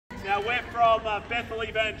We're from Bethel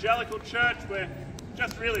Evangelical Church. We're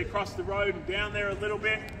just really across the road and down there a little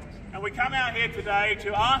bit. And we come out here today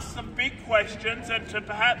to ask some big questions and to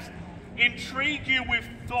perhaps intrigue you with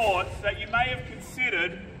thoughts that you may have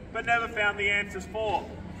considered but never found the answers for.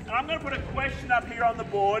 And I'm going to put a question up here on the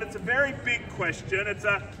board. It's a very big question. It's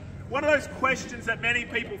one of those questions that many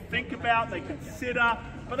people think about, they consider,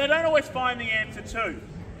 but they don't always find the answer to.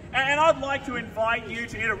 And I'd like to invite you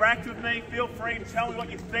to interact with me. Feel free to tell me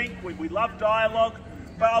what you think. We love dialogue.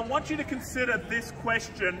 But I want you to consider this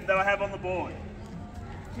question that I have on the board.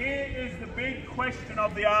 Here is the big question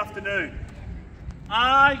of the afternoon.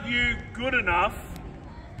 Are you good enough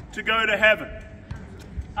to go to heaven?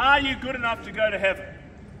 Are you good enough to go to heaven?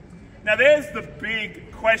 Now there's the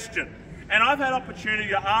big question. And I've had opportunity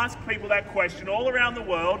to ask people that question all around the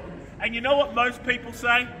world. And you know what most people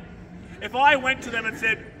say? If I went to them and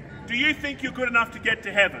said, do you think you're good enough to get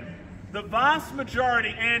to heaven? The vast majority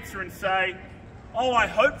answer and say, oh, I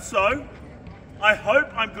hope so. I hope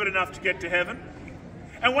I'm good enough to get to heaven.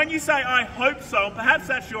 And when you say, I hope so, and perhaps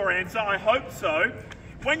that's your answer, I hope so.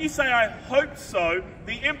 When you say, I hope so,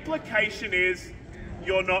 the implication is,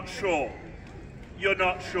 you're not sure. You're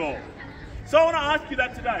not sure. So I want to ask you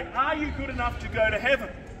that today. Are you good enough to go to heaven?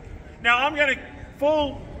 Now I'm going to,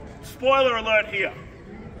 full spoiler alert here.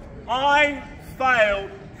 I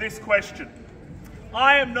failed this question.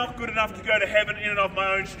 I am not good enough to go to heaven in and of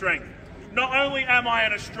my own strength. Not only am I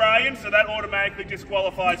an Australian, so that automatically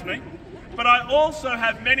disqualifies me, but I also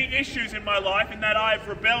have many issues in my life in that I have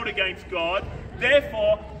rebelled against God.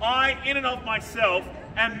 Therefore, I, in and of myself,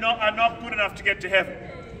 am not good enough to get to heaven.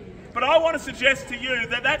 But I want to suggest to you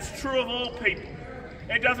that that's true of all people.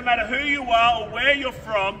 It doesn't matter who you are or where you're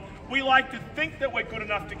from, we like to think that we're good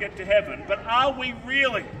enough to get to heaven, but are we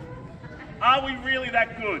really? Are we really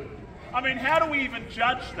that good? I mean, how do we even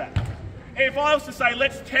judge that? If I was to say,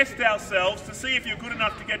 let's test ourselves to see if you're good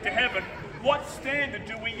enough to get to heaven, what standard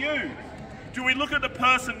do we use? Do we look at the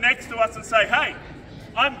person next to us and say, hey,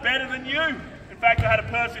 I'm better than you? In fact, I had a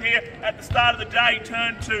person here at the start of the day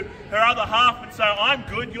turn to her other half and say, I'm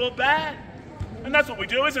good, you're bad. And that's what we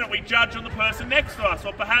do, isn't it? We judge on the person next to us.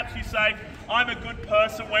 Or perhaps you say, I'm a good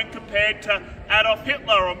person when compared to Adolf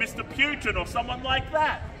Hitler or Mr. Putin or someone like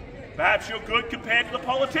that. Perhaps you're good compared to the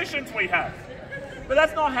politicians we have. But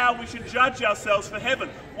that's not how we should judge ourselves for heaven.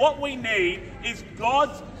 What we need is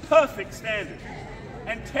God's perfect standard.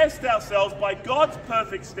 And test ourselves by God's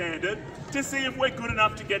perfect standard to see if we're good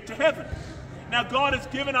enough to get to heaven. Now God has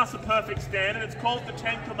given us a perfect standard. It's called the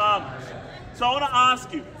 10 Commandments. So I want to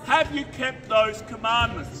ask you, have you kept those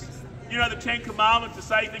commandments? You know, the 10 Commandments to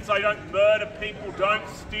say things like don't murder people, don't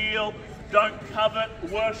steal, don't covet,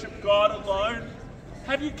 worship God alone.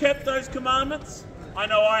 Have you kept those commandments? I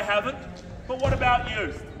know I haven't. But what about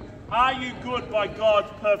you? Are you good by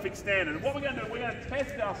God's perfect standard? And what we're going to do, we're going to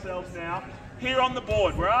test ourselves now here on the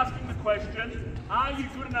board. We're asking the question, are you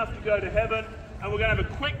good enough to go to heaven? And we're going to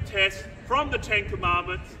have a quick test from the 10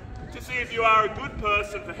 Commandments to see if you are a good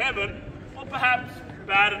person for heaven or perhaps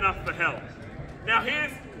bad enough for hell. Now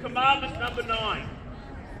here's commandment number 9.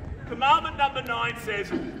 Commandment number 9 says,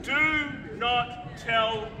 do not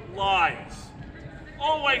tell lies.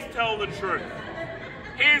 Always tell the truth.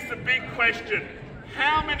 Here's the big question.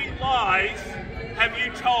 How many lies have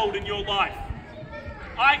you told in your life?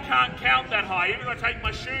 I can't count that high. Even if I take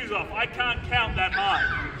my shoes off, I can't count that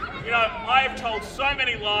high. You know, I have told so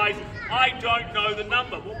many lies, I don't know the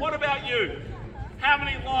number. But what about you? How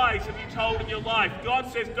many lies have you told in your life?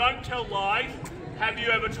 God says don't tell lies. Have you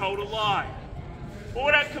ever told a lie? Or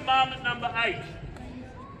what about commandment number 8?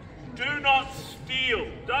 Do not steal.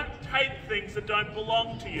 Don't take things that don't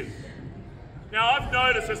belong to you. Now I've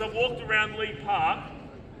noticed as I've walked around Lee Park,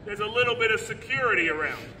 there's a little bit of security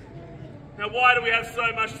around. Now why do we have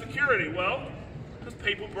so much security? Well, because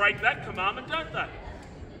people break that commandment, don't they?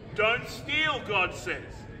 Don't steal, God says.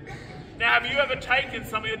 Now have you ever taken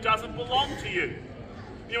something that doesn't belong to you?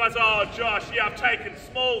 You might say, oh Josh, yeah, I've taken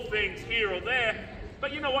small things here or there,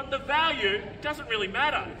 but you know what, the value doesn't really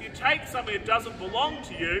matter. If you take something that doesn't belong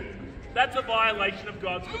to you, that's a violation of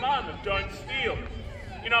God's commandment, don't steal.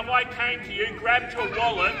 You know, if I came to you, grabbed your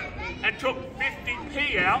wallet and took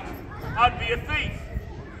 50p out, I'd be a thief.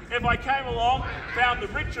 If I came along, found the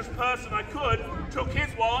richest person I could, took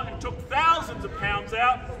his wallet and took thousands of pounds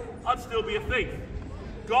out, I'd still be a thief.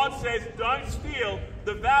 God says don't steal,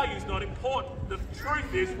 the value's not important. The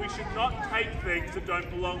truth is we should not take things that don't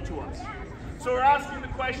belong to us. So we're asking the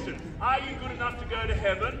question, are you good enough to go to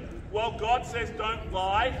heaven? Well, God says don't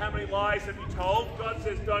lie. How many lies have you told? God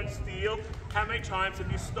says don't steal. How many times have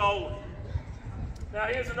you stolen? Now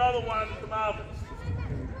here's another one of the commandments.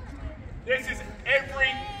 This is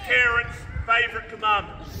every parent favourite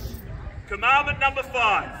commandments. Commandment number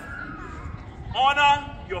 5.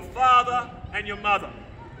 Honour your father and your mother.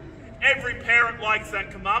 Every parent likes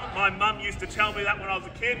that commandment. My mum used to tell me that when I was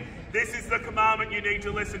a kid. This is the commandment you need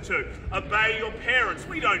to listen to. Obey your parents.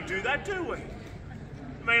 We don't do that, do we?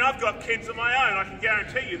 I mean, I've got kids of my own. I can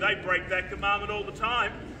guarantee you they break that commandment all the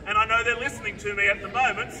time. And I know they're listening to me at the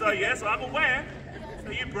moment, so yes, I'm aware.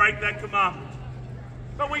 So you break that commandment.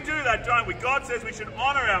 But we do that, don't we? God says we should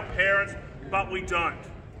honour our parents, but we don't.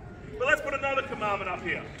 But let's put another commandment up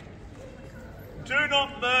here. Do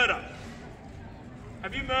not murder.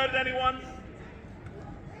 Have you murdered anyone?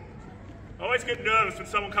 I always get nervous when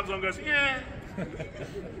someone comes along and goes, yeah.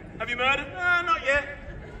 Have you murdered? No, not yet.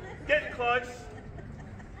 Getting close.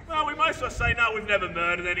 Well, we most of us say, no, we've never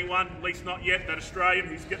murdered anyone, at least not yet, that Australian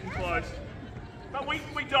who's getting close. But we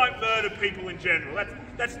don't murder people in general.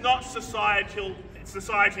 That's not society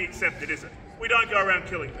accepted, is it? We don't go around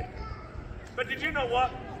killing people. But did you know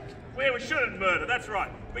what? We shouldn't murder, that's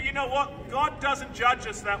right. But you know what? God doesn't judge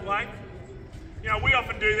us that way. You know, we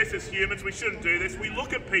often do this as humans. We shouldn't do this. We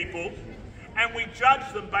look at people and we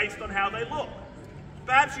judge them based on how they look.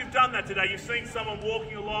 Perhaps you've done that today. You've seen someone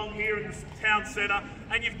walking along here in the town centre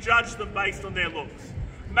and you've judged them based on their looks.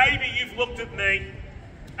 Maybe you've looked at me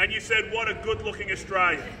and you said, what a good-looking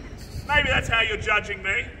Australian. Maybe that's how you're judging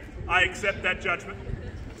me. I accept that judgment.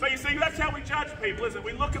 So you see, that's how we judge people, isn't it?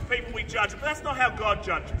 We look at people, we judge them. But that's not how God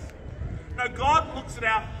judges. No, God looks at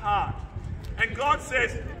our heart. And God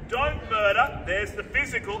says, don't murder. There's the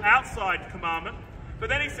physical, outside commandment. But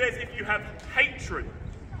then he says, if you have hatred,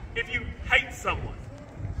 if you hate someone,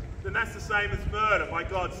 then that's the same as murder by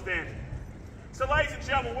God's standard. So ladies and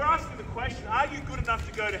gentlemen, we're asking the question, are you good enough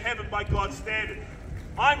to go to heaven by God's standard?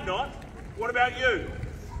 I'm not. What about you?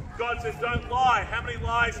 God says, don't lie. How many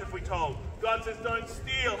lies have we told? God says, don't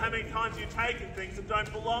steal. How many times have you taken things that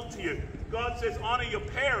don't belong to you? God says, honour your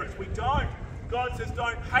parents. We don't. God says,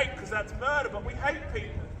 don't hate, because that's murder, but we hate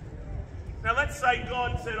people. Now let's say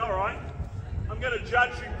God said, all right, I'm going to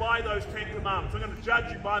judge you by those 10 commandments. I'm going to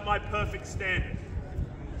judge you by my perfect standard.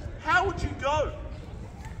 How would you go?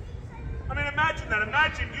 I mean, imagine that.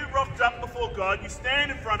 Imagine you rocked up before God, you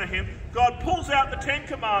stand in front of him, God pulls out the 10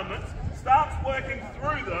 commandments, starts working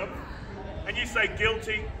through them, and you say,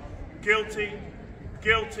 guilty, guilty,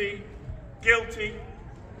 guilty, guilty.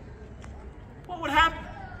 What would happen?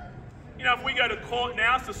 You know, if we go to court in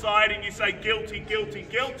our society and you say guilty, guilty,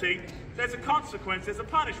 guilty, there's a consequence, there's a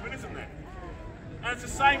punishment, isn't there? And it's the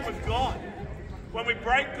same with God. When we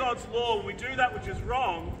break God's law, when we do that which is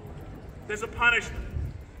wrong, there's a punishment.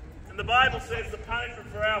 And the Bible says the punishment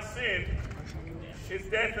for our sin is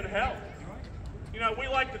death and hell. You know, we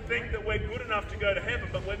like to think that we're good enough to go to heaven,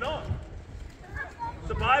 but we're not.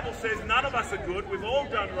 The Bible says none of us are good, we've all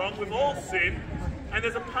done wrong, we've all sinned, and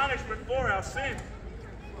there's a punishment for our sin.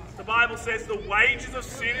 The Bible says the wages of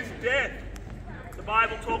sin is death. The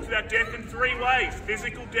Bible talks about death in 3 ways.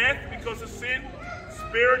 Physical death because of sin,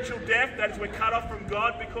 spiritual death, that is we're cut off from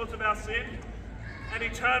God because of our sin, and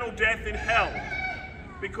eternal death in hell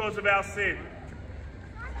because of our sin.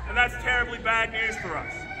 And that's terribly bad news for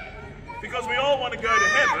us, because we all want to go to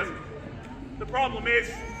heaven. The problem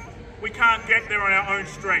is we can't get there on our own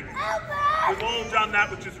strength. We've all done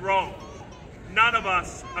that which is wrong. None of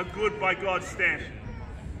us are good by God's standard.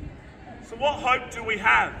 So what hope do we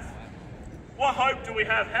have? What hope do we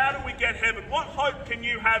have? How do we get heaven? What hope can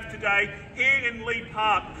you have today here in Lee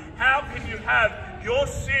Park? How can you have your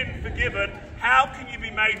sin forgiven? How can you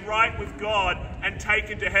be made right with God and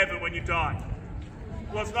taken to heaven when you die?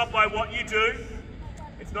 Well, it's not by what you do.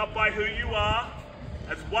 It's not by who you are,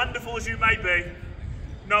 as wonderful as you may be.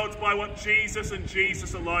 No, it's by what Jesus and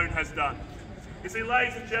Jesus alone has done. You see,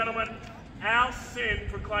 ladies and gentlemen, our sin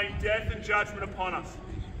proclaimed death and judgment upon us.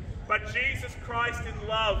 But Jesus Christ in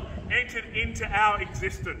love entered into our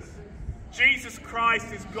existence. Jesus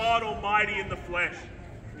Christ is God Almighty in the flesh.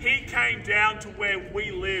 He came down to where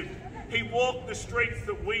we lived. He walked the streets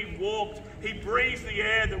that we walked. He breathed the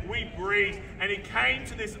air that we breathed. And he came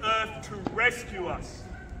to this earth to rescue us.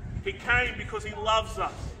 He came because he loves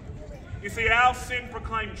us. You see, our sin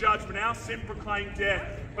proclaimed judgment. Our sin proclaimed death.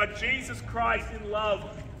 But Jesus Christ in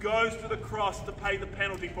love goes to the cross to pay the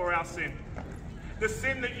penalty for our sin. The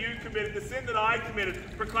sin that you committed, the sin that I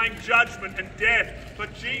committed, proclaimed judgment and death.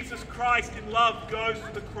 But Jesus Christ in love goes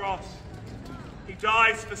to the cross. He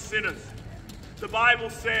dies for sinners. The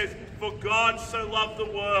Bible says, for God so loved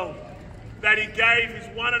the world that he gave his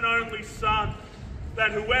one and only Son,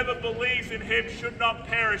 that whoever believes in him should not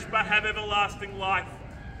perish but have everlasting life.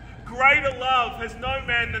 Greater love has no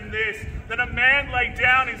man than this, that a man lay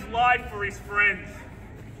down his life for his friends.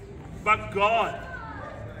 But God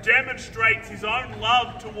demonstrates his own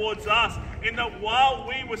love towards us in that while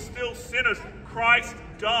we were still sinners, Christ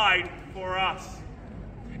died for us.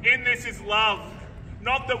 In this is love.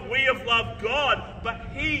 Not that we have loved God, but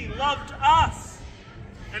he loved us.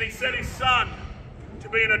 And he sent his Son to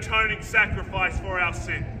be an atoning sacrifice for our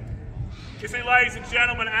sin. You see, ladies and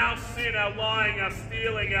gentlemen, our sin, our lying, our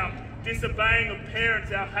stealing, our disobeying of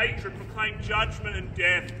parents, our hatred proclaim judgment and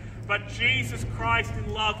death. But Jesus Christ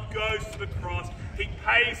in love goes to the cross. He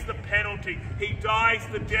pays the penalty. He dies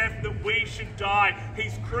the death that we should die.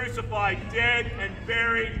 He's crucified, dead and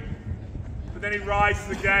buried. But then he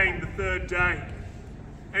rises again the third day.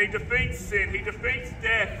 And he defeats sin. He defeats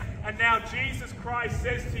death. And now Jesus Christ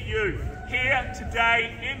says to you, here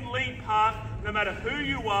today in Lee Park, no matter who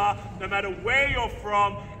you are, no matter where you're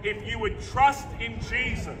from, if you would trust in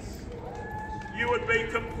Jesus, you would be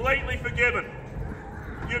completely forgiven.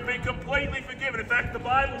 You'd be completely forgiven. In fact, the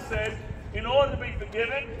Bible says, in order to be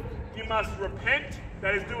forgiven, you must repent,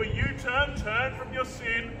 that is, do a U-turn, turn from your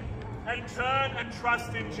sin, and turn and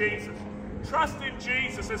trust in Jesus. Trust in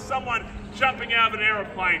Jesus as someone jumping out of an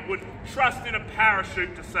aeroplane would trust in a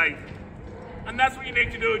parachute to save you. And that's what you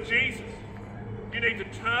need to do with Jesus. You need to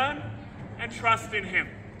turn and trust in him.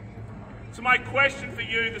 So my question for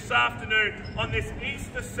you this afternoon on this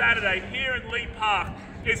Easter Saturday here in Lee Park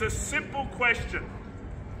is a simple question.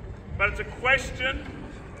 But it's a question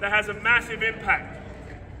that has a massive impact.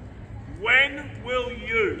 When will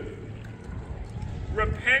you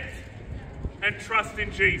repent and trust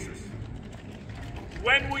in Jesus?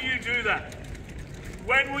 When will you do that?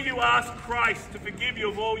 When will you ask Christ to forgive you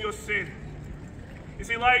of all your sin? You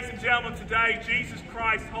see, ladies and gentlemen, today Jesus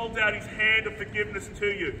Christ holds out his hand of forgiveness to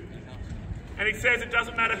you. And he says it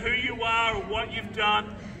doesn't matter who you are or what you've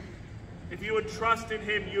done. If you would trust in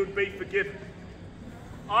him, you would be forgiven.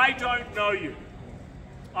 I don't know you.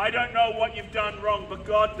 I don't know what you've done wrong, but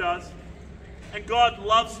God does. And God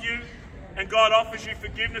loves you, and God offers you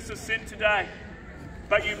forgiveness of sin today.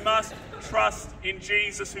 But you must trust in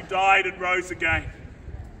Jesus who died and rose again.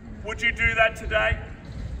 Would you do that today?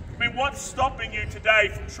 I mean, what's stopping you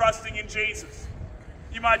today from trusting in Jesus?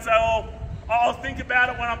 You might say, oh, I'll think about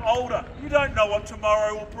it when I'm older. You don't know what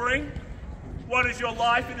tomorrow will bring. What is your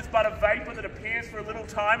life? It is but a vapor that appears for a little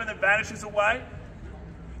time and then vanishes away.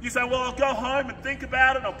 You say, well, I'll go home and think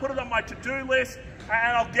about it, and I'll put it on my to-do list,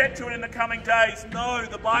 and I'll get to it in the coming days. No,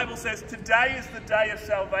 the Bible says today is the day of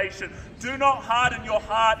salvation. Do not harden your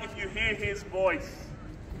heart if you hear his voice.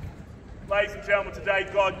 Ladies and gentlemen, today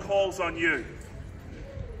God calls on you.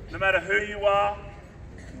 No matter who you are,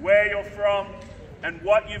 where you're from, and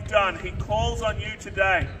what you've done, he calls on you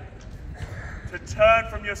today to turn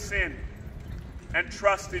from your sin and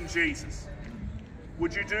trust in Jesus.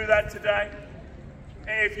 Would you do that today?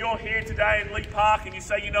 If you're here today in Lee Park and you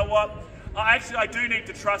say, you know what, I do need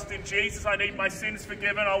to trust in Jesus. I need my sins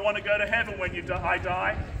forgiven. I want to go to heaven when I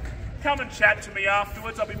die. Come and chat to me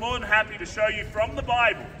afterwards. I'll be more than happy to show you from the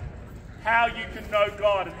Bible how you can know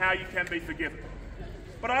God and how you can be forgiven.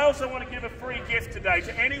 But I also want to give a free gift today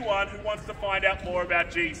to anyone who wants to find out more about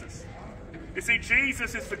Jesus. You see,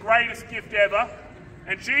 Jesus is the greatest gift ever,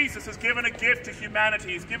 and Jesus has given a gift to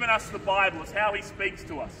humanity. He's given us the Bible. It's how he speaks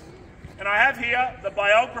to us. And I have here the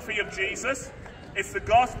biography of Jesus. It's the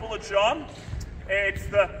Gospel of John. It's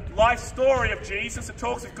the life story of Jesus. It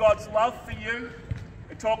talks of God's love for you.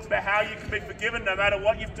 It talks about how you can be forgiven no matter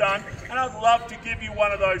what you've done. And I'd love to give you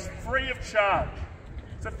one of those free of charge.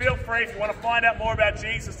 So feel free, if you want to find out more about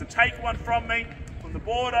Jesus, to take one from me, from the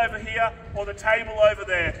board over here, or the table over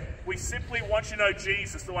there. We simply want you to know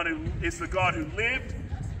Jesus, the one who is the God who lived,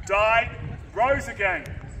 died, rose again,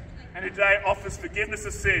 and today offers forgiveness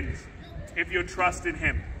of sins if you trust in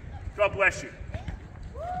him. God bless you.